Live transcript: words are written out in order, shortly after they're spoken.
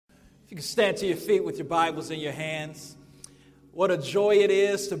If you can stand to your feet with your Bibles in your hands. What a joy it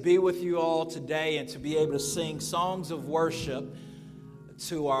is to be with you all today and to be able to sing songs of worship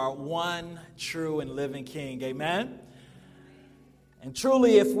to our one true and living King. Amen? And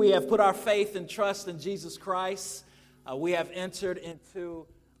truly, if we have put our faith and trust in Jesus Christ, we have entered into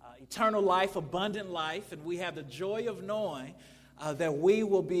eternal life, abundant life, and we have the joy of knowing that we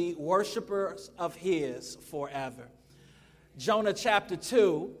will be worshipers of His forever. Jonah chapter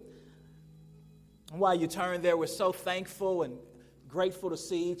 2. While you turn there, we're so thankful and grateful to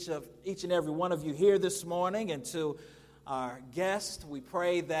see each and every one of you here this morning. And to our guests, we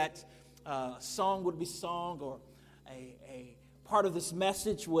pray that a song would be sung or a part of this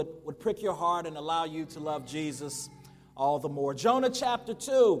message would prick your heart and allow you to love Jesus all the more. Jonah chapter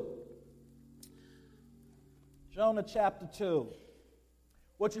 2. Jonah chapter 2.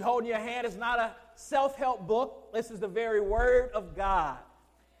 What you hold in your hand is not a self-help book. This is the very Word of God.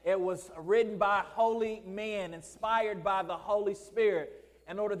 It was written by holy men, inspired by the Holy Spirit,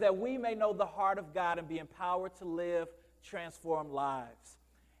 in order that we may know the heart of God and be empowered to live transformed lives.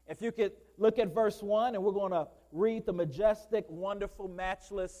 If you could look at verse 1, and we're going to read the majestic, wonderful,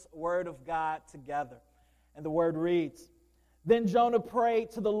 matchless Word of God together. And the Word reads, "Then Jonah prayed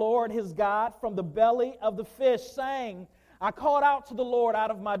to the Lord his God from the belly of the fish, saying, I called out to the Lord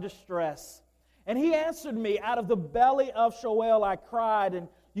out of my distress. And He answered me. Out of the belly of Sheol I cried, and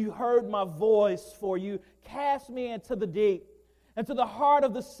you heard my voice, for you cast me into the deep, into the heart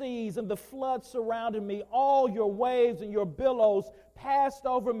of the seas, and the flood surrounded me. All your waves and your billows passed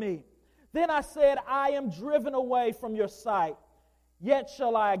over me. Then I said, I am driven away from your sight. Yet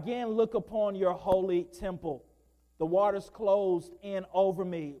shall I again look upon your holy temple. The waters closed in over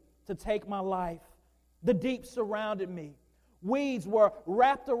me to take my life. The deep surrounded me. Weeds were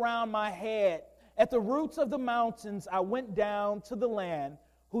wrapped around my head. At the roots of the mountains I went down to the land,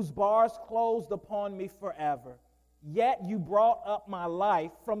 whose bars closed upon me forever. Yet you brought up my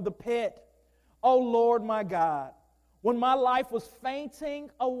life from the pit, O Lord my God. When my life was fainting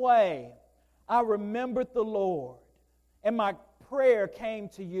away, I remembered the Lord, and my prayer came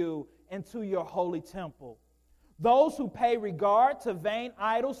to you and to your holy temple. Those who pay regard to vain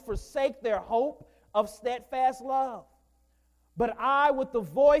idols forsake their hope of steadfast love. But I, with the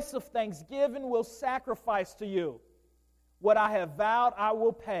voice of thanksgiving, will sacrifice to you. What I have vowed, I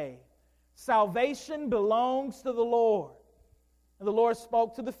will pay. Salvation belongs to the Lord." And the Lord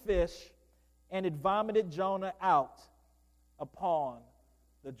spoke to the fish, and it vomited Jonah out upon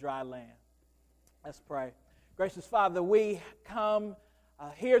the dry land. Let's pray. Gracious Father, we come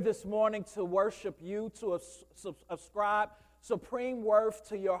here this morning to worship you, to ascribe supreme worth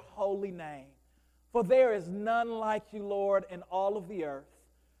to your holy name. For there is none like you, Lord, in all of the earth.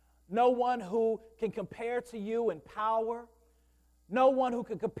 No one who can compare to you in power. No one who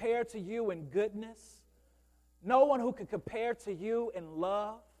can compare to you in goodness. No one who can compare to you in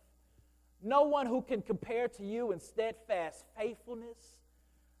love. No one who can compare to you in steadfast faithfulness.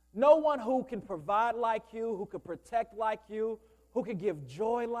 No one who can provide like you, who can protect like you, who can give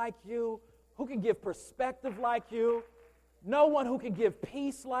joy like you, who can give perspective like you. No one who can give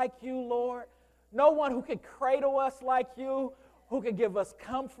peace like you, Lord. No one who can cradle us like you, who can give us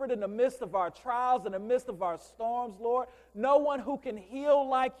comfort in the midst of our trials, in the midst of our storms, Lord. No one who can heal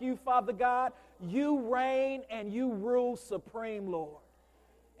like you, Father God. You reign and you rule supreme, Lord.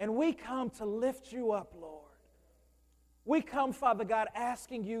 And we come to lift you up, Lord. We come, Father God,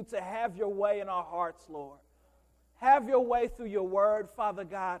 asking you to have your way in our hearts, Lord. Have your way through your word, Father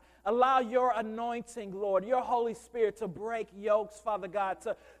God. Allow your anointing, Lord, your Holy Spirit to break yokes, Father God,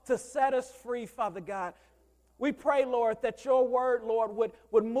 to set us free, Father God. We pray, Lord, that your word, Lord,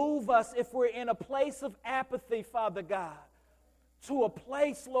 would move us if we're in a place of apathy, Father God, to a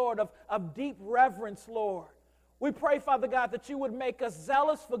place, Lord, of deep reverence, Lord. We pray, Father God, that you would make us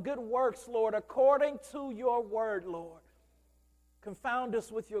zealous for good works, Lord, according to your word, Lord. Confound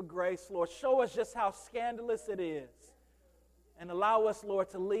us with your grace, Lord. Show us just how scandalous it is. And allow us, Lord,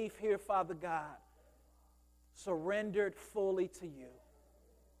 to leave here, Father God, surrendered fully to you.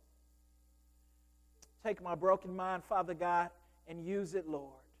 Take my broken mind, Father God, and use it,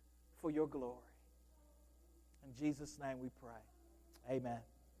 Lord, for your glory. In Jesus' name we pray. Amen.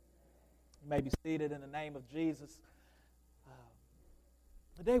 You may be seated in the name of Jesus.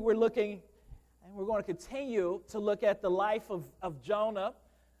 Today we're looking, and we're going to continue to look at the life of Jonah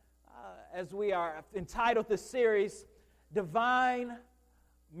as we are entitled this series, Divine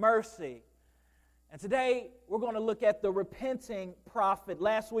Mercy. And today we're going to look at the repenting prophet.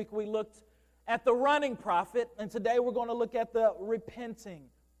 Last week we looked at the running prophet, and today we're going to look at the repenting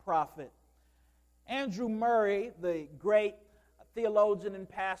prophet. Andrew Murray, the great theologian and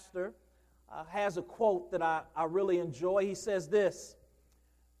pastor, has a quote that I really enjoy. He says this: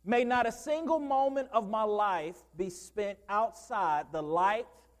 "May not a single moment of my life be spent outside the light,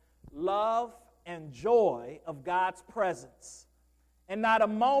 love, and joy of God's presence, and not a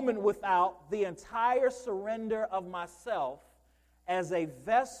moment without the entire surrender of myself as a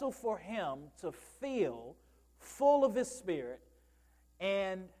vessel for Him to fill, full of His Spirit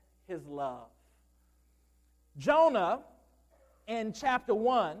and His love." Jonah, in chapter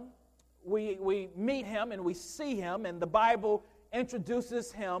 1, we meet him and we see him, and the Bible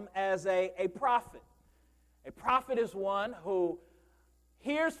introduces him as a prophet. A prophet is one who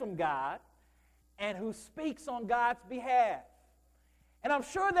hears from God and who speaks on God's behalf. And I'm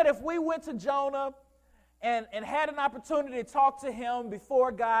sure that if we went to Jonah and had an opportunity to talk to him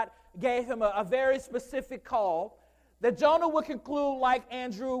before God gave him a very specific call, that Jonah would conclude like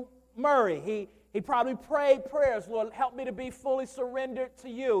Andrew Murray. He probably prayed prayers, "Lord, help me to be fully surrendered to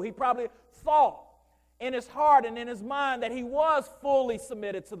you." He probably thought in his heart and in his mind that he was fully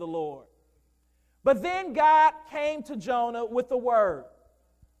submitted to the Lord. But then God came to Jonah with a word.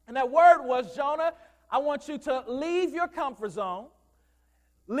 And that word was, "Jonah, I want you to leave your comfort zone,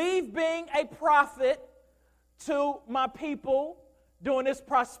 leave being a prophet to my people during this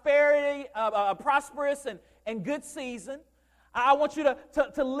prosperous and good season. I want you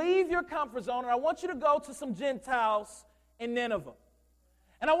to leave your comfort zone, and I want you to go to some Gentiles in Nineveh.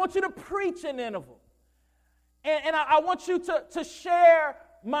 And I want you to preach in Nineveh. And I want you to share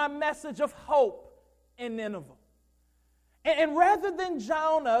my message of hope in Nineveh." And rather than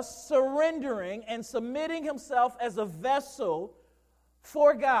Jonah surrendering and submitting himself as a vessel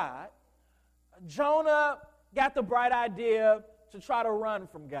for God, Jonah got the bright idea to try to run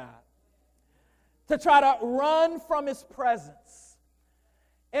from God, to try to run from His presence.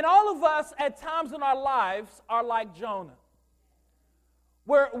 And all of us at times in our lives are like Jonah,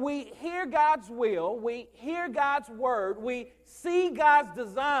 where we hear God's will, we hear God's word, we see God's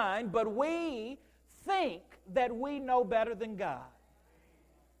design, but we think that we know better than God.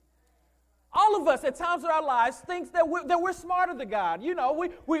 All of us at times in our lives think that we're smarter than God. You know,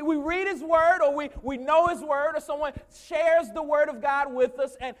 we read His word, or we know His word, or someone shares the word of God with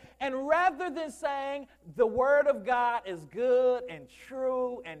us, and rather than saying the word of God is good and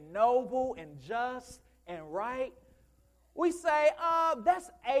true and noble and just and right, we say,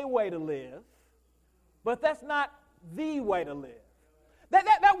 that's a way to live, but that's not the way to live.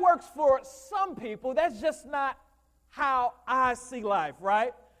 That works for some people. That's just not how I see life,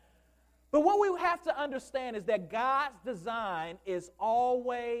 right? But what we have to understand is that God's design is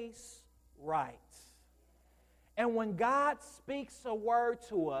always right. And when God speaks a word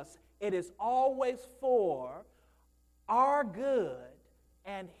to us, it is always for our good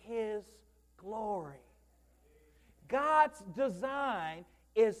and His glory. God's design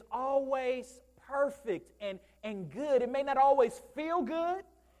is always perfect and good. It may not always feel good.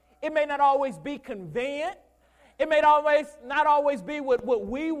 It may not always be convenient. It may not always be what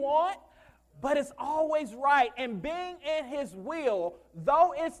we want. But it's always right. And being in His will,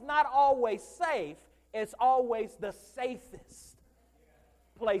 though it's not always safe, it's always the safest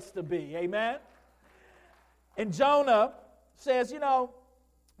place to be. Amen? And Jonah says,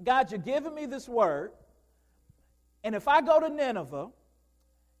 God, you're giving me this word. And if I go to Nineveh,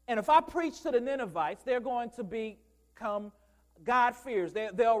 and if I preach to the Ninevites, they're going to become God-fearers.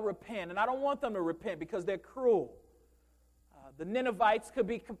 They'll repent. And I don't want them to repent because they're cruel. The Ninevites could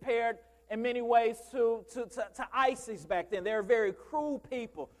be compared in many ways to ISIS back then. They were very cruel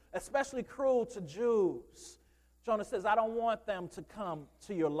people, especially cruel to Jews. Jonah says, I don't want them to come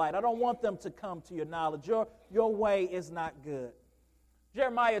to your light. I don't want them to come to your knowledge. Your way is not good.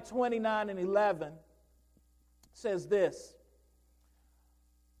 Jeremiah 29:11 says this: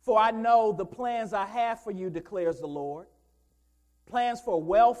 "For I know the plans I have for you, declares the Lord, plans for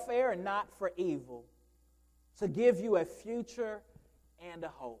welfare and not for evil, to give you a future and a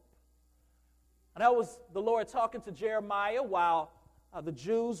hope." And that was the Lord talking to Jeremiah while the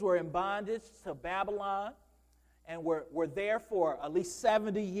Jews were in bondage to Babylon and were there for at least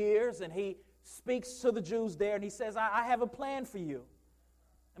 70 years. And He speaks to the Jews there and He says, I have a plan for you.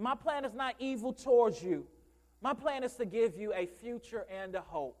 And my plan is not evil towards you. My plan is to give you a future and a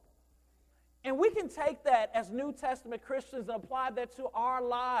hope. And we can take that as New Testament Christians and apply that to our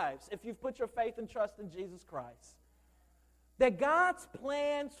lives if you've put your faith and trust in Jesus Christ. That God's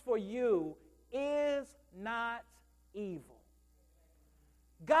plans for you is not evil.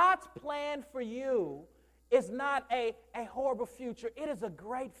 God's plan for you is not a horrible future. It is a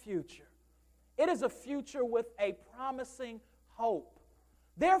great future. It is a future with a promising hope.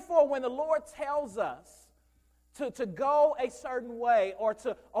 Therefore, when the Lord tells us to go a certain way or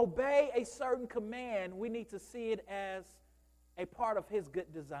to obey a certain command, we need to see it as a part of his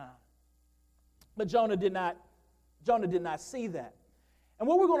good design. But Jonah did not see that. And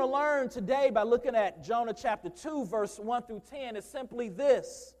what we're going to learn today by looking at Jonah chapter 2, verse 1 through 10 is simply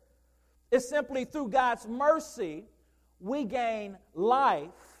this. It's simply through God's mercy, we gain life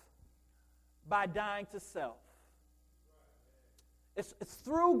by dying to self. It's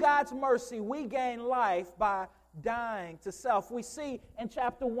through God's mercy we gain life by dying to self. We see in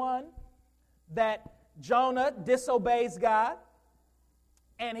chapter 1 that Jonah disobeys God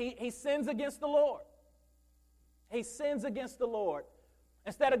and he sins against the Lord. He sins against the Lord.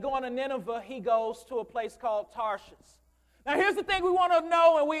 Instead of going to Nineveh, he goes to a place called Tarshish. Now, here's the thing we want to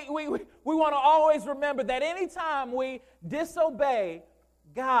know, and we want to always remember that anytime we disobey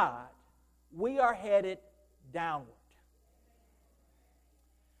God, we are headed downward.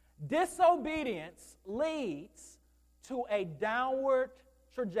 Disobedience leads to a downward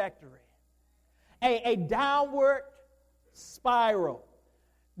trajectory, a downward spiral.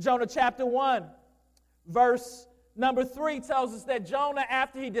 Jonah chapter 1, verse number 3 tells us that Jonah,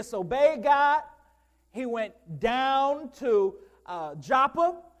 after he disobeyed God, he went down to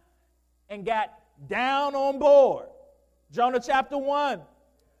Joppa and got down on board. Jonah chapter 1,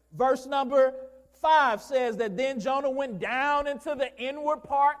 verse number 5 says that then Jonah went down into the inward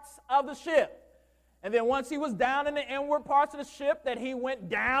parts of the ship. And then once he was down in the inward parts of the ship, that he went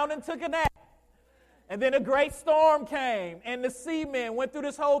down and took a nap. And then a great storm came, and the seamen went through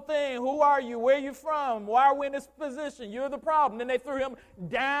this whole thing. Who are you? Where are you from? Why are we in this position? You're the problem. Then they threw him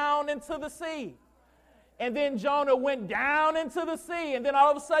down into the sea. And then Jonah went down into the sea. And then all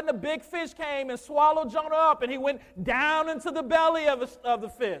of a sudden a big fish came and swallowed Jonah up, and he went down into the belly of the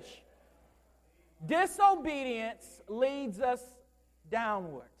fish. Disobedience leads us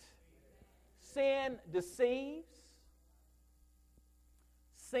downward. Sin deceives.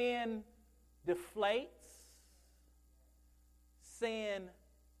 Sin deflates. Sin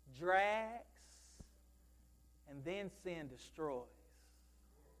drags. And then sin destroys.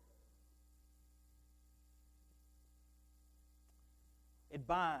 It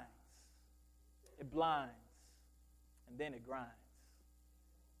binds. It blinds. And then it grinds.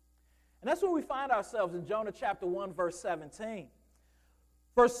 And that's where we find ourselves in Jonah chapter 1, verse 17.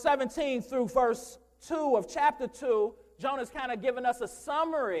 Verse 17 through verse 2 of chapter 2, Jonah's kind of giving us a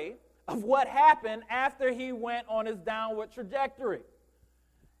summary of what happened after he went on his downward trajectory.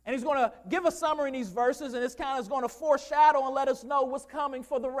 And he's going to give a summary in these verses, and this kind of is going to foreshadow and let us know what's coming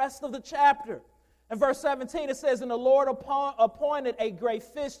for the rest of the chapter. In verse 17 it says, "And the Lord appointed a great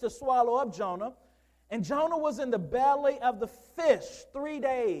fish to swallow up Jonah, and Jonah was in the belly of the fish 3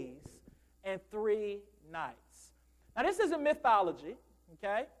 days and 3 nights." Now, this isn't mythology,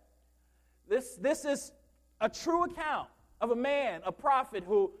 okay? This is a true account of a man, a prophet,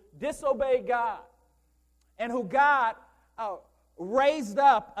 who disobeyed God and who God raised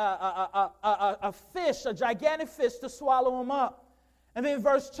up a fish, a gigantic fish, to swallow him up. And then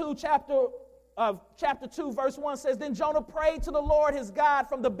verse 2, chapter 2, verse 1 says, "Then Jonah prayed to the Lord his God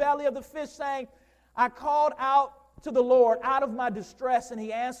from the belly of the fish, saying, I called out to the Lord out of my distress, and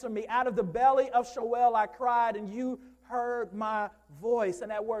he answered me. Out of the belly of Sheol I cried, and you heard my voice."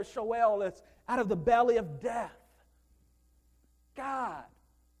 And that word Sheol is out of the belly of death. God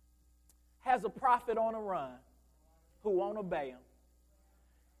has a prophet on a run who won't obey him.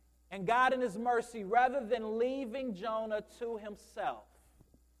 And God in his mercy, rather than leaving Jonah to himself,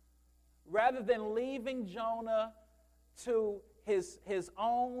 rather than leaving Jonah to his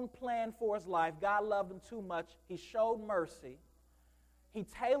own plan for his life, God loved him too much. He showed mercy. He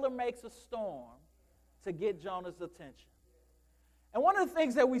tailor-makes a storm to get Jonah's attention. And one of the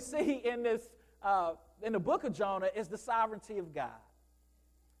things that we see in the book of Jonah is the sovereignty of God,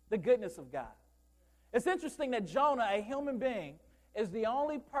 the goodness of God. It's interesting that Jonah, a human being, is the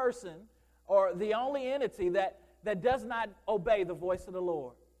only person or the only entity that does not obey the voice of the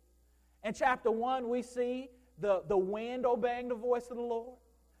Lord. In chapter 1, we see the wind obeying the voice of the Lord.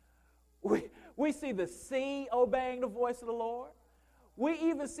 We see the sea obeying the voice of the Lord. We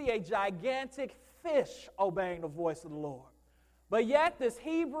even see a gigantic fish obeying the voice of the Lord. But yet this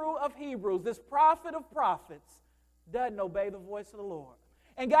Hebrew of Hebrews, this prophet of prophets, doesn't obey the voice of the Lord.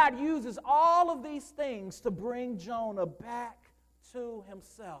 And God uses all of these things to bring Jonah back to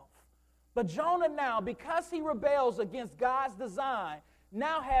himself. But Jonah now, because he rebels against God's design,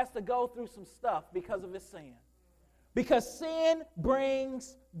 now has to go through some stuff because of his sin. Because sin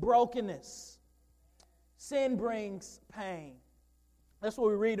brings brokenness. Sin brings pain. That's what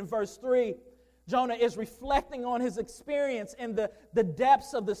we read in verse 3. Jonah is reflecting on his experience in the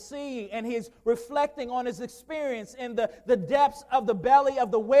depths of the sea, and he's reflecting on his experience in the depths of the belly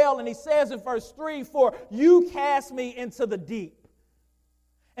of the whale. And he says in verse 3, "For you cast me into the deep,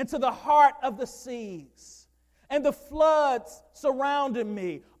 into the heart of the seas, and the floods surrounded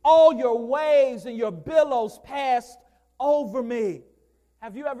me. All your waves and your billows passed over me."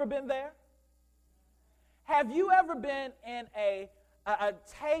 Have you ever been there? Have you ever been in a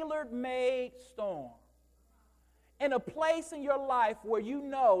tailor-made storm, in a place in your life where you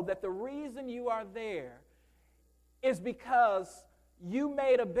know that the reason you are there is because you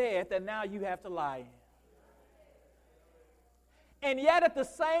made a bed that now you have to lie in? And yet at the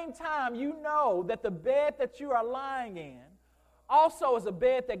same time, you know that the bed that you are lying in also is a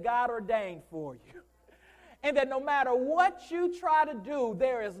bed that God ordained for you. And that no matter what you try to do,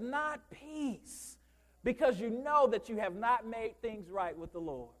 there is not peace, because you know that you have not made things right with the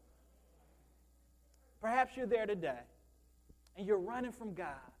Lord. Perhaps you're there today, and you're running from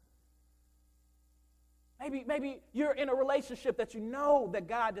God. Maybe you're in a relationship that you know that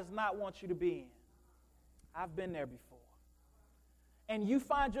God does not want you to be in. I've been there before. And you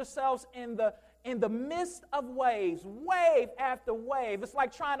find yourselves in the midst of waves, wave after wave. It's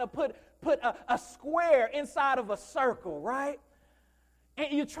like trying to put a square inside of a circle, right?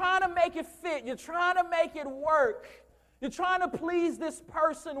 And you're trying to make it fit. You're trying to make it work. You're trying to please this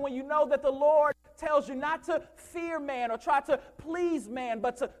person when you know that the Lord tells you not to fear man or try to please man,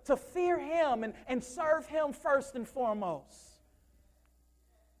 but to fear him and serve him first and foremost.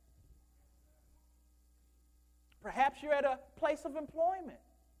 Perhaps you're at a place of employment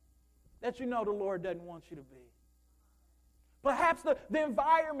that you know the Lord doesn't want you to be. Perhaps the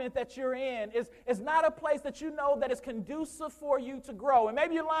environment that you're in is not a place that you know that is conducive for you to grow. And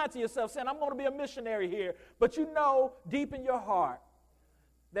maybe you're lying to yourself saying, "I'm going to be a missionary here." But you know deep in your heart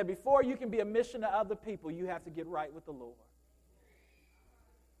that before you can be a mission to other people, you have to get right with the Lord.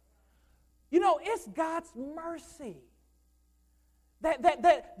 You know, it's God's mercy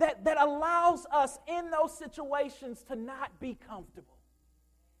that allows us in those situations to not be comfortable.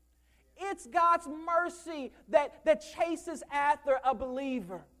 It's God's mercy that chases after a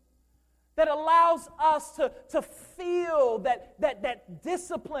believer, that allows us to feel that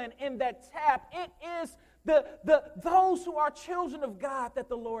discipline in that tap. It is those who are children of God that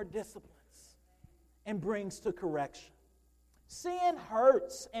the Lord disciplines and brings to correction. Sin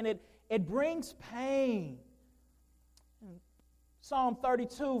hurts and it brings pain. Psalm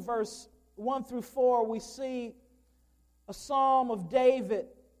 32, verse 1 through 4, we see a psalm of David,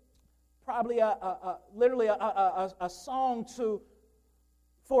 probably literally a song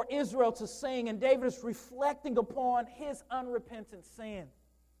for Israel to sing, and David is reflecting upon his unrepentant sin.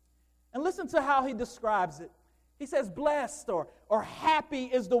 And listen to how he describes it. He says, "Blessed or happy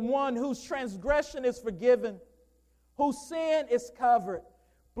is the one whose transgression is forgiven, whose sin is covered.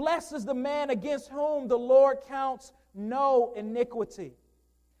 Blessed is the man against whom the Lord counts no iniquity,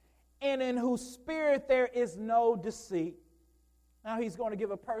 and in whose spirit there is no deceit." Now he's going to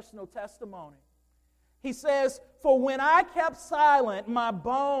give a personal testimony. He says, "For when I kept silent, my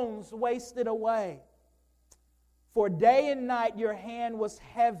bones wasted away. For day and night your hand was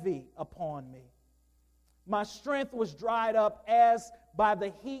heavy upon me. My strength was dried up as by the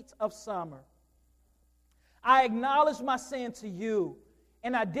heat of summer. I acknowledged my sin to you,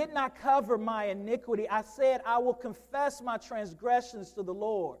 and I did not cover my iniquity. I said, I will confess my transgressions to the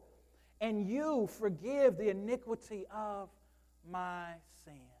Lord, and you forgive the iniquity of my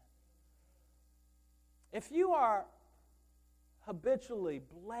sin." If you are habitually,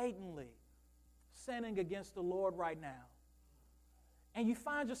 blatantly sinning against the Lord right now, and you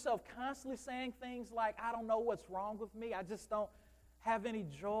find yourself constantly saying things like, "I don't know what's wrong with me. I just don't have any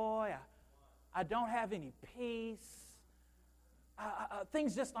joy. I don't have any peace.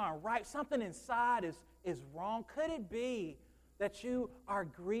 Things just aren't right. Something inside is wrong." Could it be that you are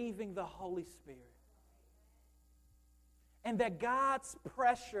grieving the Holy Spirit? And that God's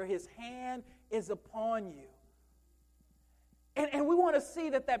pressure, His hand is upon you. And we want to see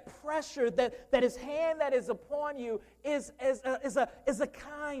that pressure, that His hand that is upon you is a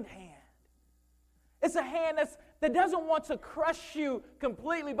kind hand. It's a hand that doesn't want to crush you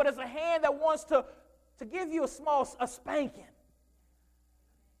completely, but it's a hand that wants to give you a spanking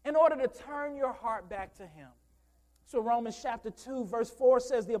in order to turn your heart back to Him. So Romans chapter 2, verse 4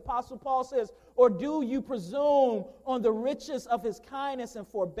 says, the Apostle Paul says, "Or do you presume on the riches of His kindness and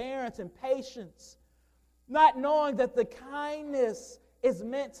forbearance and patience, not knowing that the kindness is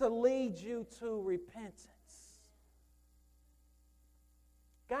meant to lead you to repentance?"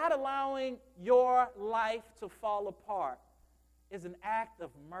 God allowing your life to fall apart is an act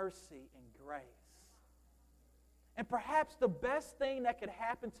of mercy and grace. And perhaps the best thing that could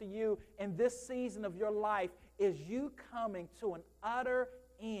happen to you in this season of your life is you coming to an utter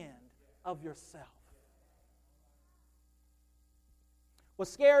end of yourself.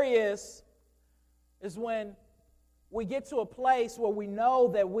 What's scary is when we get to a place where we know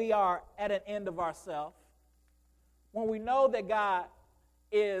that we are at an end of ourselves, when we know that God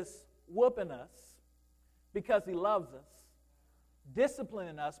is whooping us because He loves us,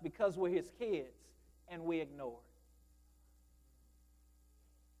 disciplining us because we're His kids, and we ignore it.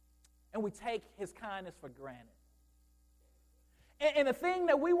 And we take His kindness for granted. And the thing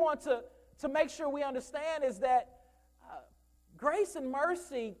that we want to make sure we understand is that grace and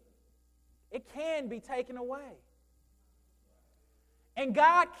mercy, it can be taken away. And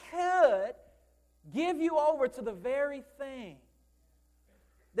God could give you over to the very thing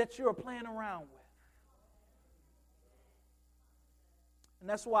that you are playing around with. And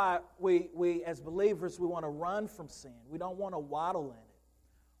that's why we as believers, we want to run from sin. We don't want to waddle in it.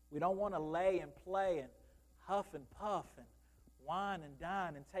 We don't want to lay and play and huff and puff and wine and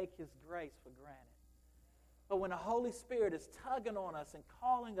dine and take His grace for granted. But when the Holy Spirit is tugging on us and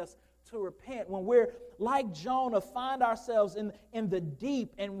calling us to repent, when we're like Jonah, find ourselves in the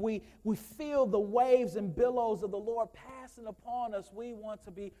deep and we feel the waves and billows of the Lord passing upon us, we want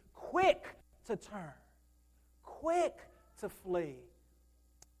to be quick to turn, quick to flee,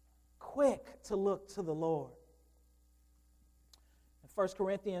 quick to look to the Lord. In 1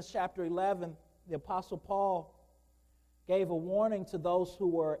 Corinthians chapter 11, the Apostle Paul gave a warning to those who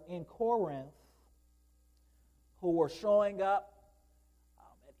were in Corinth, who were showing up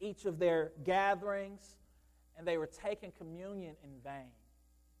at each of their gatherings, and they were taking communion in vain.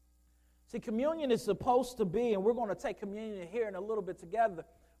 See, communion is supposed to be, and we're going to take communion here in a little bit together.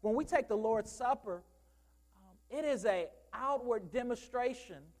 When we take the Lord's Supper, it is an outward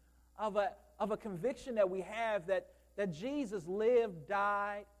demonstration of a conviction that we have that Jesus lived,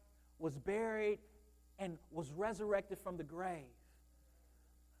 died, was buried, and was resurrected from the grave.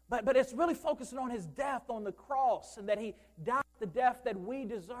 But it's really focusing on His death on the cross, and that He died the death that we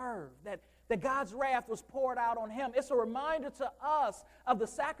deserve, that God's wrath was poured out on Him. It's a reminder to us of the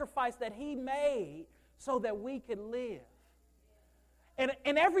sacrifice that He made so that we could live. And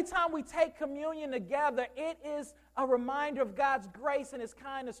every time we take communion together, it is a reminder of God's grace and His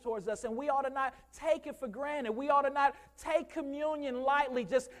kindness towards us. And we ought to not take it for granted. We ought to not take communion lightly,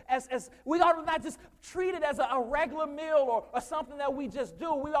 just as we ought to not just treat it as a regular meal or something that we just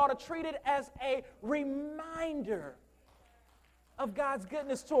do. We ought to treat it as a reminder of God's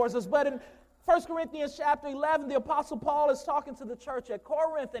goodness towards us. But in 1 Corinthians chapter 11, the Apostle Paul is talking to the church at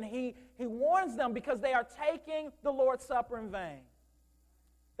Corinth, and he warns them because they are taking the Lord's Supper in vain.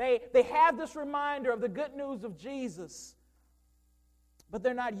 They have this reminder of the good news of Jesus, but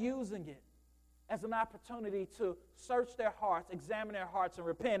they're not using it as an opportunity to search their hearts, examine their hearts, and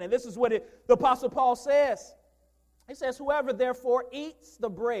repent. And this is what the Apostle Paul says. He says, "Whoever therefore eats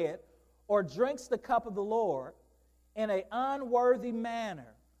the bread or drinks the cup of the Lord in an unworthy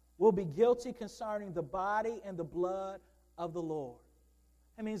manner will be guilty concerning the body and the blood of the Lord."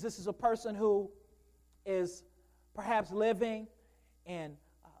 That means this is a person who is perhaps living in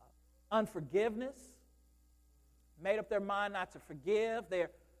unforgiveness, made up their mind not to forgive. They're,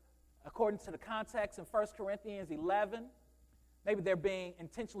 according to the context in 1 Corinthians 11, maybe they're being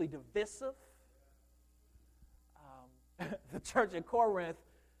intentionally divisive. The church at Corinth,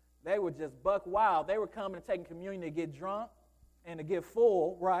 they were just buck wild. They were coming and taking communion to get drunk and to get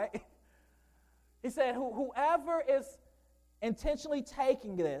full, right? He said, whoever is intentionally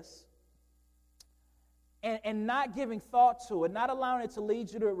taking this and not giving thought to it, not allowing it to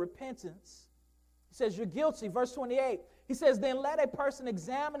lead you to repentance, he says you're guilty. Verse 28, he says, "Then let a person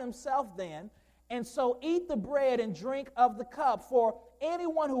examine himself then, and so eat the bread and drink of the cup. For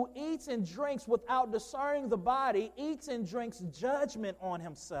anyone who eats and drinks without discerning the body eats and drinks judgment on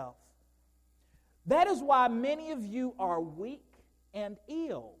himself. That is why many of you are weak and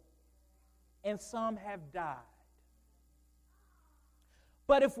ill, and some have died.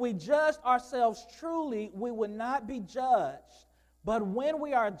 But if we judged ourselves truly, we would not be judged. But when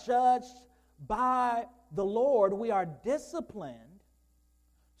we are judged by the Lord, we are disciplined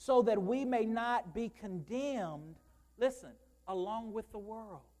so that we may not be condemned, listen, along with the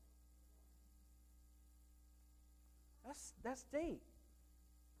world." That's deep.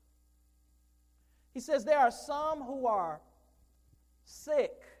 He says there are some who are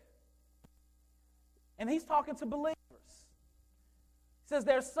sick. And he's talking to believers. He says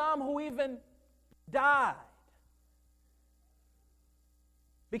there's some who even died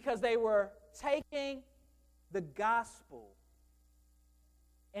because they were taking the gospel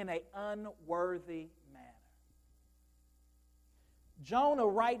in an unworthy manner. Jonah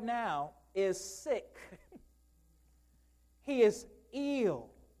right now is sick. He is ill.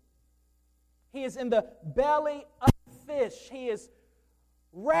 He is in the belly of a fish. He is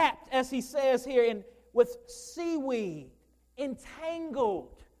wrapped, as he says here, with seaweed,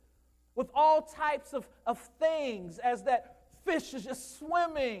 entangled with all types of things, as that fish is just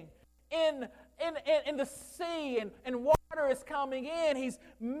swimming in the sea, and water is coming in. He's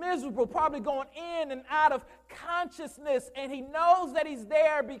miserable, probably going in and out of consciousness, and he knows that he's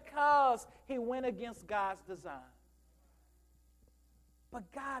there because he went against God's design. But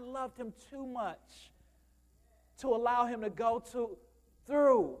God loved him too much to allow him to go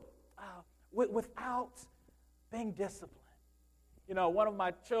through without being disciplined. You know, one of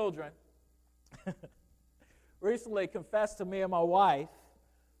my children recently confessed to me and my wife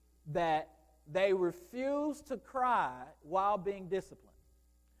that they refused to cry while being disciplined.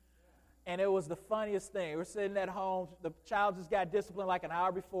 And it was the funniest thing. We're sitting at home. The child just got disciplined like an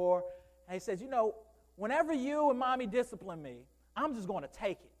hour before. And he says, you know, whenever you and mommy discipline me, I'm just going to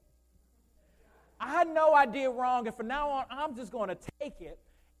take it. I know I did wrong, and from now on, I'm just going to take it,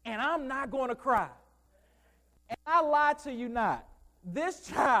 and I'm not going to cry. And I lie to you not. This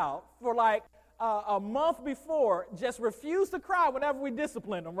child, for like a month before, just refused to cry whenever we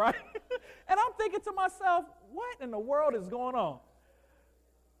disciplined him, right? And I'm thinking to myself, what in the world is going on?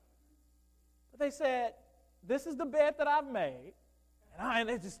 But they said, this is the bed that I've made, and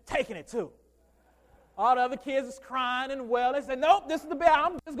they're just taking it too. All the other kids is crying and wailing. They said, nope, this is the bed.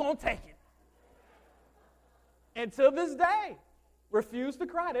 I'm just going to take it. Until this day, refuse to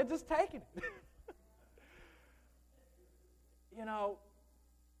cry. They're just taking it. You know,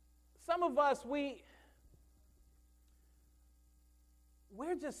 some of us, we're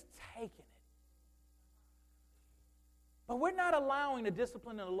just taking it. But we're not allowing the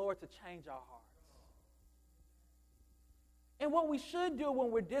discipline of the Lord to change our hearts. And what we should do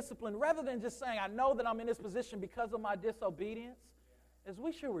when we're disciplined, rather than just saying, I know that I'm in this position because of my disobedience, is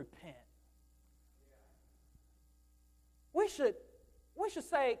we should repent. We should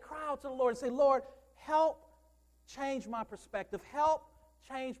say, cry out to the Lord and say, Lord, help change my perspective. Help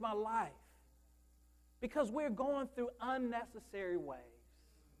change my life. Because we're going through unnecessary waves.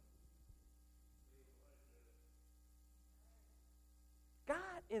 God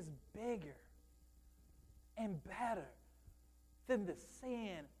is bigger and better than the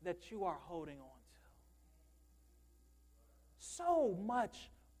sin that you are holding on to. So much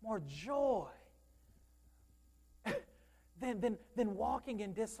more joy than walking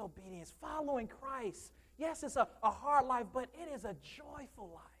in disobedience, following Christ. Yes, it's a hard life, but it is a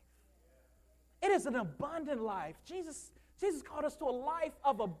joyful life. It is an abundant life. Jesus called us to a life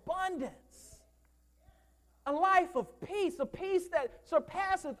of abundance, a life of peace, a peace that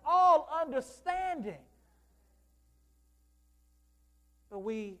surpasses all understanding. But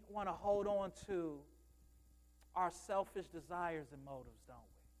we want to hold on to our selfish desires and motives, don't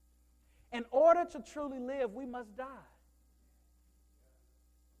we? In order to truly live, we must die.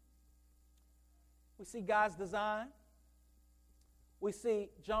 We see God's design. We see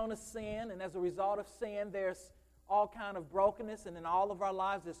Jonah's sin, and as a result of sin, there's all kind of brokenness, and in all of our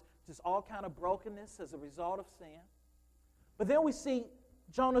lives, there's just all kind of brokenness as a result of sin. But then we see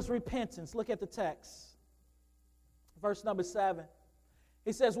Jonah's repentance. Look at the text. Verse number 7.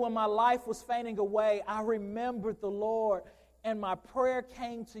 He says, when my life was fading away, I remembered the Lord, and my prayer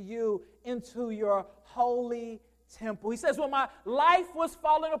came to you into your holy temple. He says, when my life was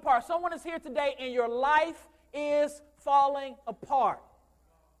falling apart. Someone is here today, and your life is falling apart.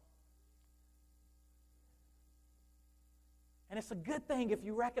 And it's a good thing if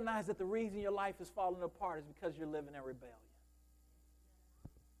you recognize that the reason your life is falling apart is because you're living in rebellion.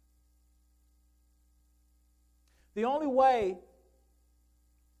 The only way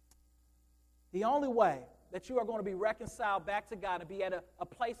that you are going to be reconciled back to God and be at a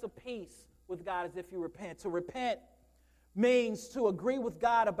place of peace with God is if you repent. To repent means to agree with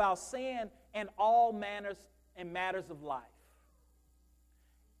God about sin and all manners and matters of life.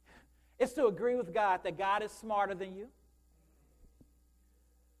 It's to agree with God that God is smarter than you,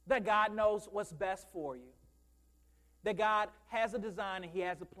 that God knows what's best for you, that God has a design and He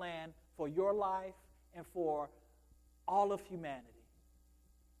has a plan for your life and for all of humanity.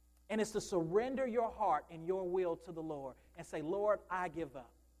 And it's to surrender your heart and your will to the Lord and say, Lord, I give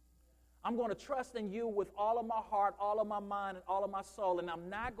up. I'm going to trust in you with all of my heart, all of my mind, and all of my soul, and I'm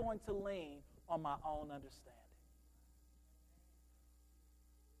not going to lean on my own understanding.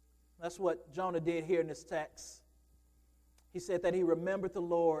 That's what Jonah did here in this text. He said that he remembered the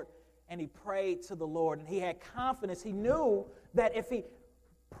Lord and he prayed to the Lord, and he had confidence. He knew that if he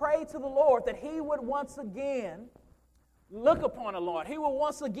pray to the Lord that he would once again look upon the Lord. He will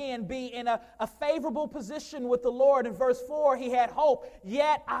once again be in a favorable position with the Lord. In verse 4, he had hope.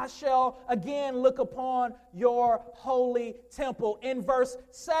 Yet I shall again look upon your holy temple. In verse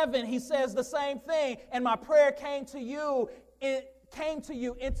 7, he says the same thing. And my prayer came to you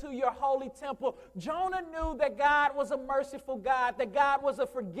into your holy temple. Jonah knew that God was a merciful God, that God was a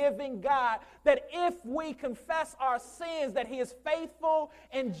forgiving God, that if we confess our sins, that he is faithful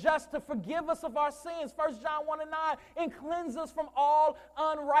and just to forgive us of our sins. 1 John 1 and 9, and cleanse us from all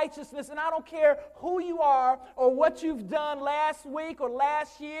unrighteousness. And I don't care who you are or what you've done last week or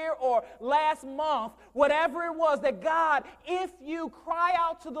last year or last month, whatever it was, that God, if you cry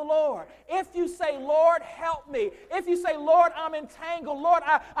out to the Lord, if you say, Lord, help me, if you say, Lord, I'm entangled, Lord,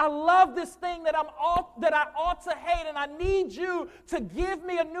 I love this thing that I ought to hate, and I need you to give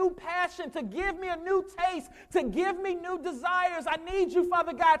me a new passion, to give me a new taste, to give me new desires. I need you,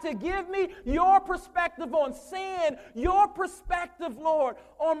 Father God, to give me your perspective on sin, your perspective, Lord,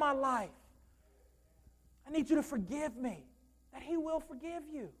 on my life. I need you to forgive me, that he will forgive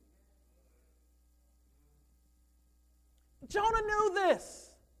you. Jonah knew this.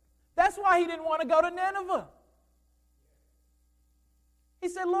 That's why he didn't want to go to Nineveh. He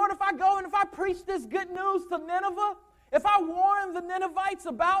said, Lord, if I go and if I preach this good news to Nineveh, if I warn the Ninevites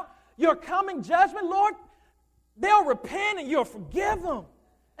about your coming judgment, Lord, they'll repent and you'll forgive them.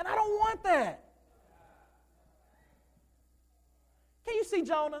 And I don't want that. Can you see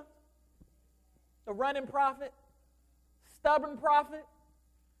Jonah? The running prophet, stubborn prophet,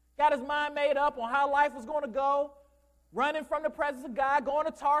 got his mind made up on how life was going to go, running from the presence of God, going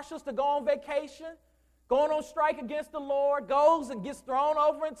to Tarshish to go on vacation, going on strike against the Lord, goes and gets thrown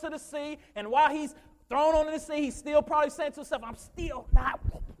over into the sea, and while he's thrown on the sea, he's still probably saying to himself, I'm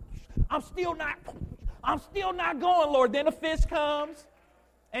still not going, Lord. Then the fish comes,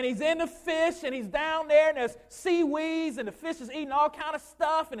 and he's in the fish, and he's down there, and there's seaweeds, and the fish is eating all kind of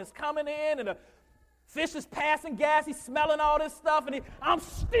stuff, and it's coming in, and the fish is passing gas, he's smelling all this stuff, and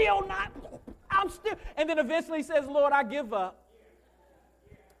and then eventually he says, Lord, I give up.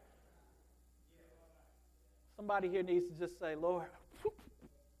 Somebody here needs to just say, Lord,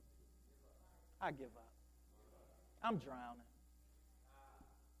 I give up. I'm drowning.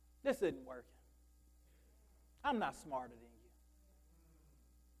 This isn't working. I'm not smarter than you.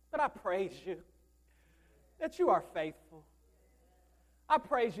 But I praise you that you are faithful. I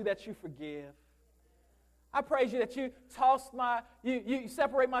praise you that you forgive. I praise you that you you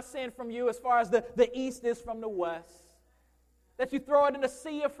separate my sin from you as far as the east is from the west. That you throw it in the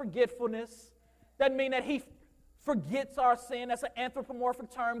sea of forgetfulness. Doesn't mean that he forgets our sin. That's an anthropomorphic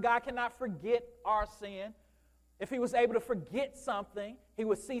term. God cannot forget our sin. If he was able to forget something, he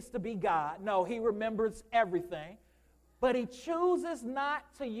would cease to be God. No, he remembers everything. But he chooses not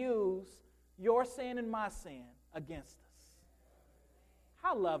to use your sin and my sin against us.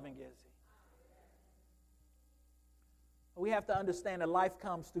 How loving is he? We have to understand that life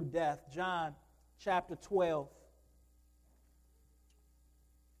comes through death. John chapter 12.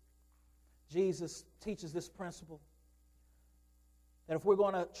 Jesus teaches this principle, that if we're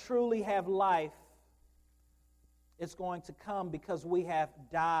going to truly have life, it's going to come because we have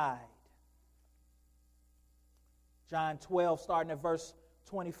died. John 12, starting at verse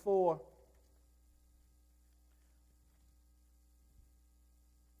 24.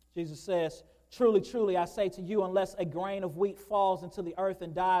 Jesus says, truly, truly, I say to you, unless a grain of wheat falls into the earth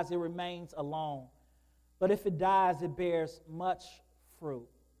and dies, it remains alone. But if it dies, it bears much fruit.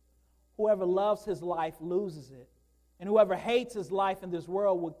 Whoever loves his life loses it, and whoever hates his life in this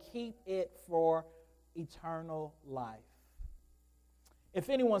world will keep it for eternal life. If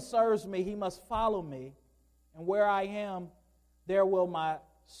anyone serves me, he must follow me, and where I am, there will my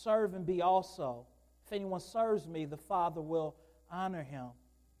servant be also. If anyone serves me, the Father will honor him.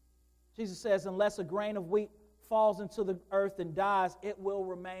 Jesus says, unless a grain of wheat falls into the earth and dies, it will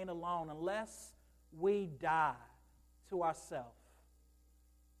remain alone. Unless we die to ourselves,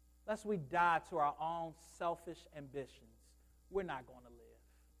 unless we die to our own selfish ambitions, we're not going to live.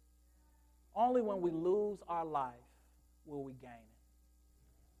 Only when we lose our life will we gain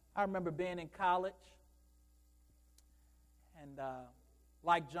it. I remember being in college, and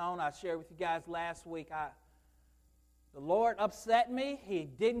like Joan, I shared with you guys last week, the Lord upset me. He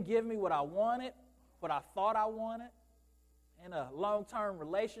didn't give me what I wanted, what I thought I wanted. In a long-term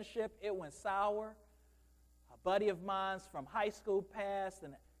relationship, it went sour. A buddy of mine's from high school passed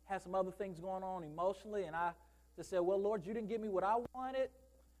and had some other things going on emotionally, and I just said, well, Lord, you didn't give me what I wanted.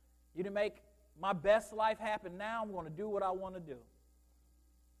 You didn't make my best life happen. Now I'm going to do what I want to do.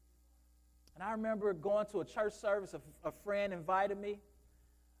 And I remember going to a church service. A friend invited me.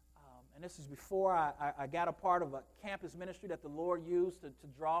 And this is before I got a part of a campus ministry that the Lord used to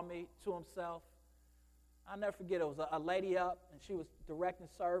draw me to himself. I'll never forget, it was a lady up, and she was directing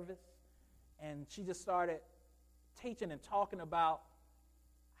service, and she just started teaching and talking about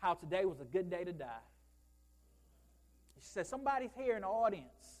how today was a good day to die. She said, somebody's here in the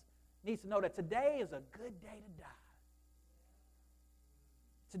audience needs to know that today is a good day to die.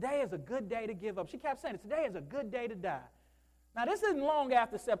 Today is a good day to give up. She kept saying it, today is a good day to die. Now, this isn't long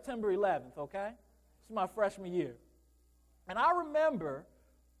after September 11th, okay? This is my freshman year. And I remember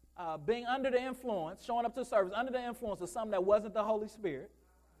being under the influence, showing up to service, under the influence of something that wasn't the Holy Spirit,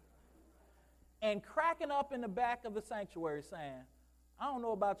 and cracking up in the back of the sanctuary saying, I don't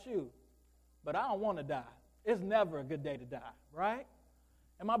know about you, but I don't want to die. It's never a good day to die, right?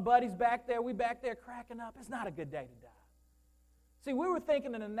 And my buddies back there, we back there cracking up. It's not a good day to die. See, we were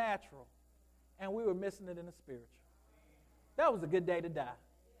thinking in the natural, and we were missing it in the spiritual. That was a good day to die.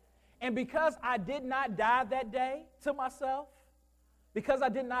 And because I did not die that day to myself, because I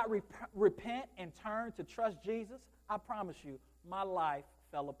did not repent and turn to trust Jesus, I promise you, my life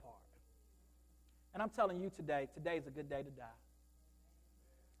fell apart. And I'm telling you today, today's a good day to die.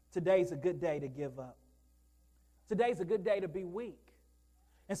 Today's a good day to give up. Today's a good day to be weak.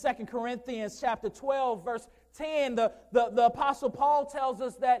 In 2 Corinthians chapter 12, verse 10, the Apostle Paul tells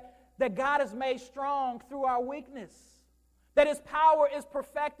us that God is made strong through our weakness, that his power is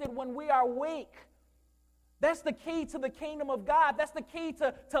perfected when we are weak. That's the key to the kingdom of God. That's the key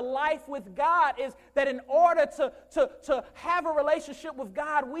to life with God, is that in order to have a relationship with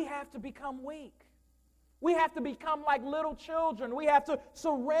God, we have to become weak. We have to become like little children. We have to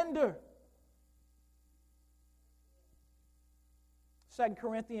surrender. 2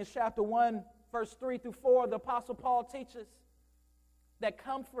 Corinthians chapter 1, verse 3 through 4, the Apostle Paul teaches that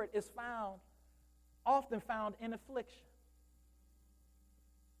comfort is often found in affliction.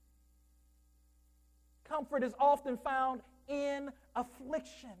 Comfort is often found in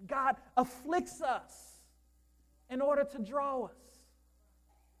affliction. God afflicts us in order to draw us.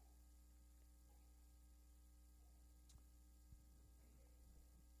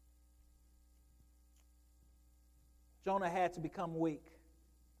 Jonah had to become weak.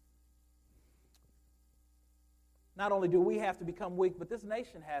 Not only do we have to become weak, but this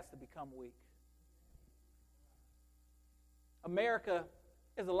nation has to become weak. America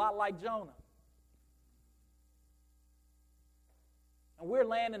is a lot like Jonah. And we're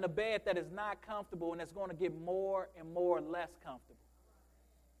laying in a bed that is not comfortable, and it's going to get more and more less comfortable.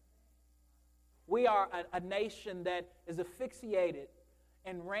 We are a nation that is asphyxiated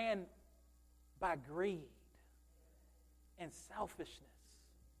and ran by greed and selfishness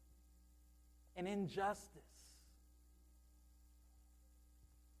and injustice.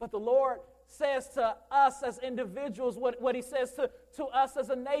 But the Lord says to us as individuals what he says to us as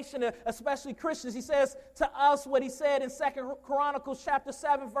a nation, especially Christians. He says to us what he said in 2 Chronicles chapter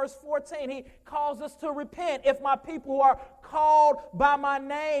 7, verse 14. He calls us to repent. If my people who are called by my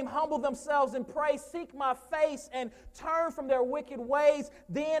name humble themselves and pray, seek my face, and turn from their wicked ways,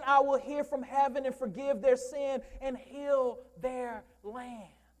 then I will hear from heaven and forgive their sin and heal their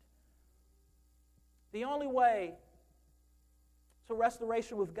land. The only way to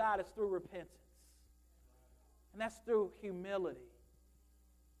restoration with God is through repentance. And that's through humility.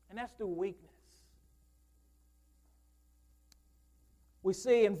 And that's through weakness. We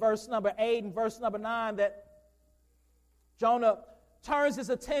see in verse number 8 and verse number 9 that Jonah turns his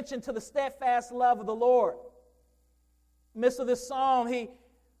attention to the steadfast love of the Lord. In the midst of this psalm,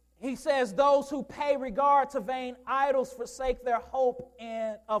 he says, those who pay regard to vain idols forsake their hope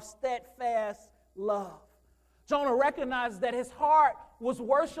of steadfast love. Jonah recognized that his heart was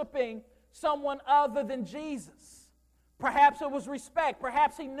worshiping someone other than Jesus. Perhaps it was respect.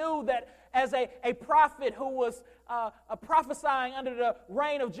 Perhaps he knew that as a prophet who was prophesying under the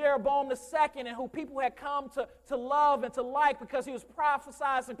reign of Jeroboam II, and who people had come to love and to like because he was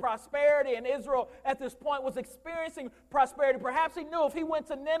prophesying prosperity, and Israel at this point was experiencing prosperity. Perhaps he knew if he went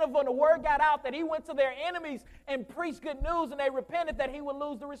to Nineveh and the word got out that he went to their enemies and preached good news and they repented, that he would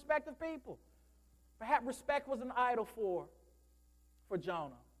lose the respect of people. Perhaps respect was an idol for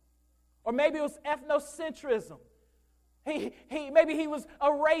Jonah. Or maybe it was ethnocentrism. Maybe he was a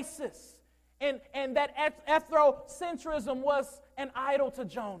racist. And that ethnocentrism was an idol to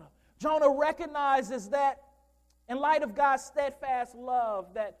Jonah. Jonah recognizes that in light of God's steadfast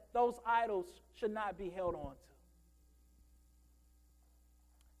love, that those idols should not be held on to.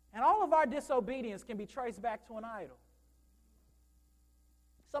 And all of our disobedience can be traced back to an idol.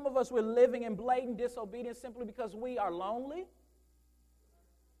 Some of us, we're living in blatant disobedience simply because we are lonely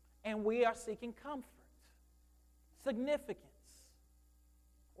and we are seeking comfort, significance,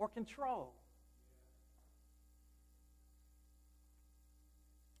 or control.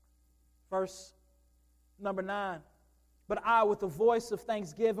 Verse number 9. But I, with the voice of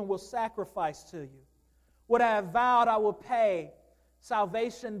thanksgiving, will sacrifice to you. What I have vowed, I will pay.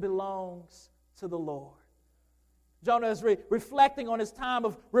 Salvation belongs to the Lord. Jonah is reflecting on his time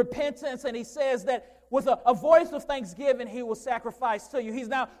of repentance, and he says that with a voice of thanksgiving, he will sacrifice to you. He's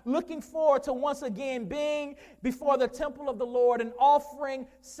now looking forward to once again being before the temple of the Lord and offering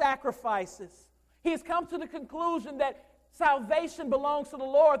sacrifices. He has come to the conclusion that salvation belongs to the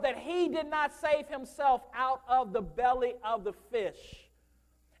Lord, that he did not save himself out of the belly of the fish.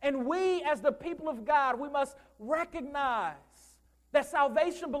 And we, as the people of God, we must recognize that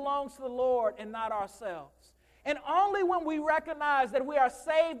salvation belongs to the Lord and not ourselves. And only when we recognize that we are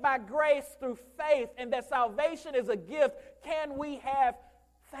saved by grace through faith and that salvation is a gift can we have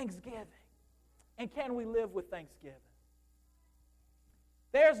thanksgiving and can we live with thanksgiving.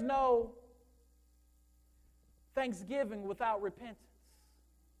 There's no thanksgiving without repentance.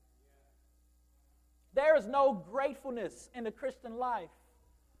 There is no gratefulness in the Christian life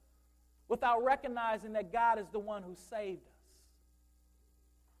without recognizing that God is the one who saved us.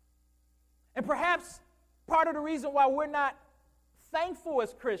 And perhaps part of the reason why we're not thankful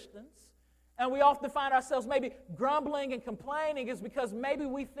as Christians, and we often find ourselves maybe grumbling and complaining, is because maybe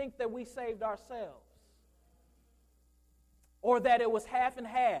we think that we saved ourselves. Or that it was half and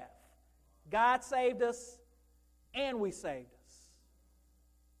half. God saved us and we saved us.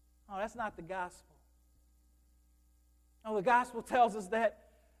 Oh, that's not the gospel. No, the gospel tells us that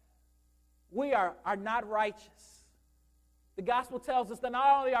we are not righteous. The gospel tells us that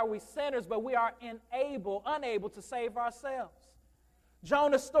not only are we sinners, but we are unable to save ourselves.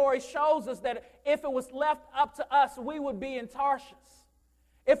 Jonah's story shows us that if it was left up to us, we would be in Tarshish.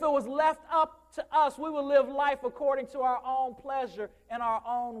 If it was left up to us, we would live life according to our own pleasure and our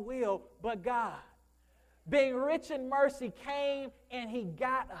own will. But God, being rich in mercy, came and he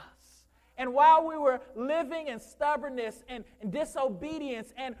got us. And while we were living in stubbornness and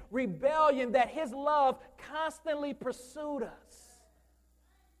disobedience and rebellion, that his love constantly pursued us.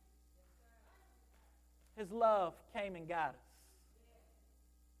 His love came and got us.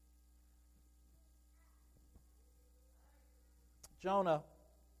 Jonah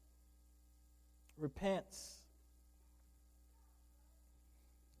repents.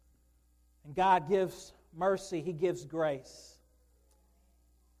 And God gives mercy. He gives grace.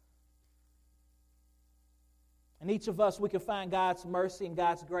 And each of us, we can find God's mercy and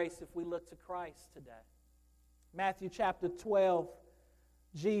God's grace if we look to Christ today. Matthew chapter 12,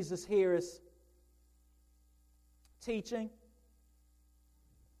 Jesus here is teaching.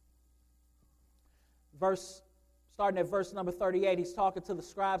 Starting at verse number 38, he's talking to the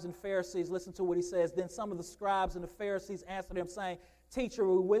scribes and Pharisees. Listen to what he says. Then some of the scribes and the Pharisees answered him, saying, Teacher,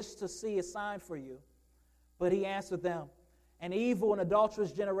 we wish to see a sign for you. But he answered them, An evil and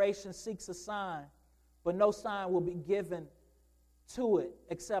adulterous generation seeks a sign, but no sign will be given to it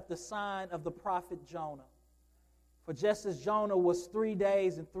except the sign of the prophet Jonah. For just as Jonah was 3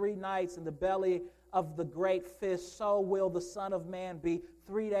 days and 3 nights in the belly of the great fish, so will the Son of Man be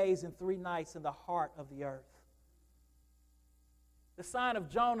 3 days and 3 nights in the heart of the earth. The sign of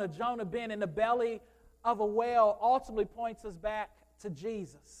Jonah being in the belly of a whale, ultimately points us back to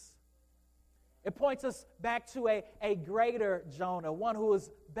Jesus. It points us back to a greater Jonah, one who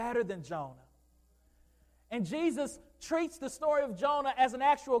is better than Jonah. And Jesus treats the story of Jonah as an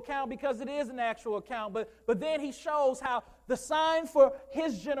actual account because it is an actual account. But then he shows how the sign for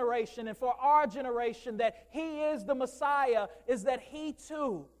his generation and for our generation that he is the Messiah is that he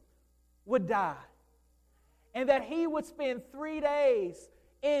too would die. And that he would spend 3 days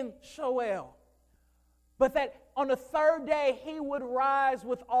in Sheol. But that on the third day he would rise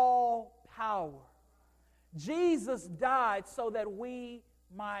with all power. Jesus died so that we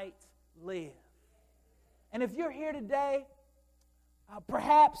might live. And if you're here today,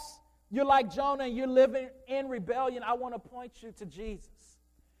 perhaps you're like Jonah and you're living in rebellion, I want to point you to Jesus.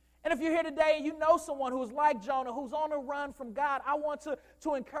 And if you're here today and you know someone who's like Jonah, who's on a run from God, I want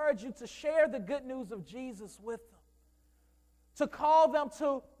to encourage you to share the good news of Jesus with them. To call them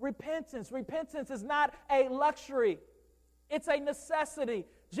to repentance. Repentance is not a luxury. It's a necessity.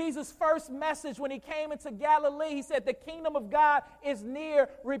 Jesus' first message when he came into Galilee, he said, the kingdom of God is near.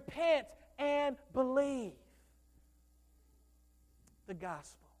 Repent and believe. The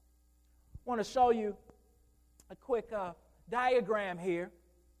gospel. I want to show you a quick diagram here.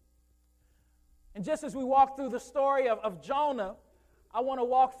 And just as we walk through the story of Jonah, I want to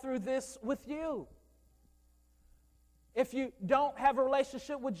walk through this with you. If you don't have a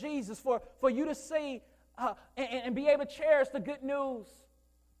relationship with Jesus, for you to see and be able to cherish the good news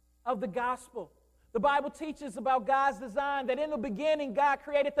of the gospel. The Bible teaches about God's design, that in the beginning God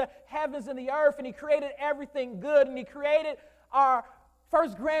created the heavens and the earth, and He created everything good, and He created our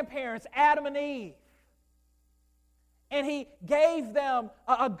first grandparents, Adam and Eve. And He gave them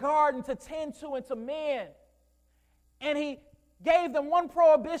a garden to tend to and to mend. And He gave them one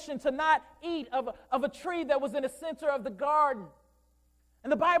prohibition, to not eat of a tree that was in the center of the garden.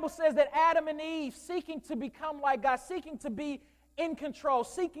 And the Bible says that Adam and Eve, seeking to become like God, seeking to be in control,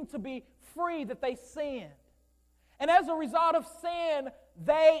 seeking to be free, that they sinned. And as a result of sin,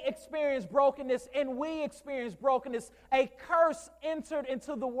 they experienced brokenness, and we experienced brokenness. A curse entered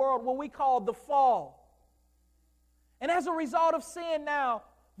into the world, what we call the fall. And as a result of sin now,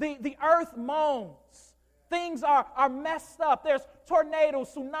 the earth moans. Things are messed up. There's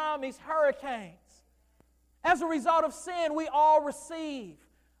tornadoes, tsunamis, hurricanes. As a result of sin, we all receive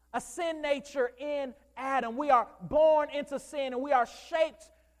a sin nature in Adam. We are born into sin, and we are shaped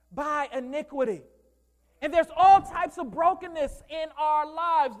by iniquity. And there's all types of brokenness in our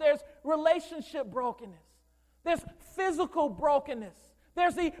lives. There's relationship brokenness. There's physical brokenness.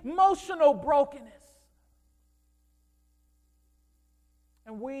 There's emotional brokenness.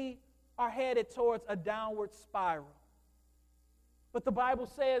 And we are headed towards a downward spiral. But the Bible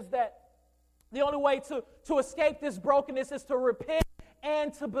says that the only way to escape this brokenness is to repent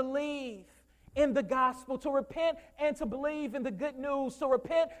and to believe in the gospel, to repent and to believe in the good news, to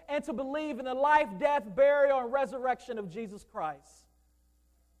repent and to believe in the life, death, burial, and resurrection of Jesus Christ.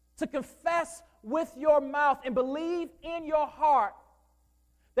 To confess with your mouth and believe in your heart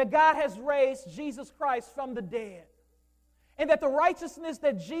that God has raised Jesus Christ from the dead, and that the righteousness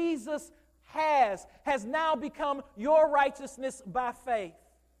that Jesus has now become your righteousness by faith.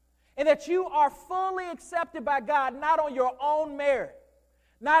 And that you are fully accepted by God, not on your own merit,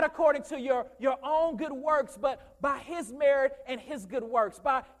 not according to your own good works, but by His merit and His good works,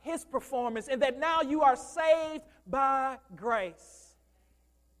 by His performance, and that now you are saved by grace.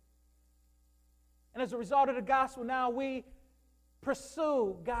 And as a result of the gospel, now we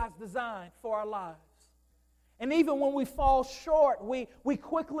pursue God's design for our lives. And even when we fall short, we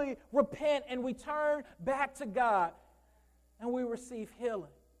quickly repent and we turn back to God, and we receive healing.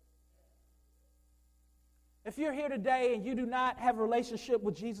 If you're here today and you do not have a relationship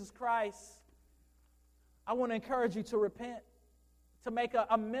with Jesus Christ, I want to encourage you to repent, to make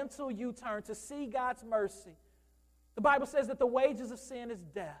a mental U-turn, to see God's mercy. The Bible says that the wages of sin is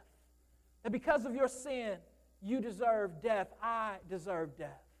death. That because of your sin, you deserve death. I deserve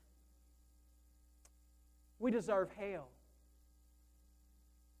death. We deserve hell.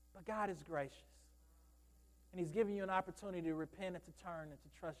 But God is gracious. And He's giving you an opportunity to repent and to turn and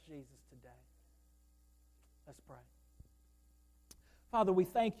to trust Jesus today. Let's pray. Father, we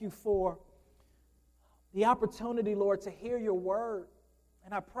thank You for the opportunity, Lord, to hear Your word.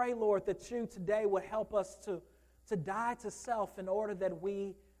 And I pray, Lord, that You today would help us to die to self in order that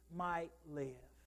we might live.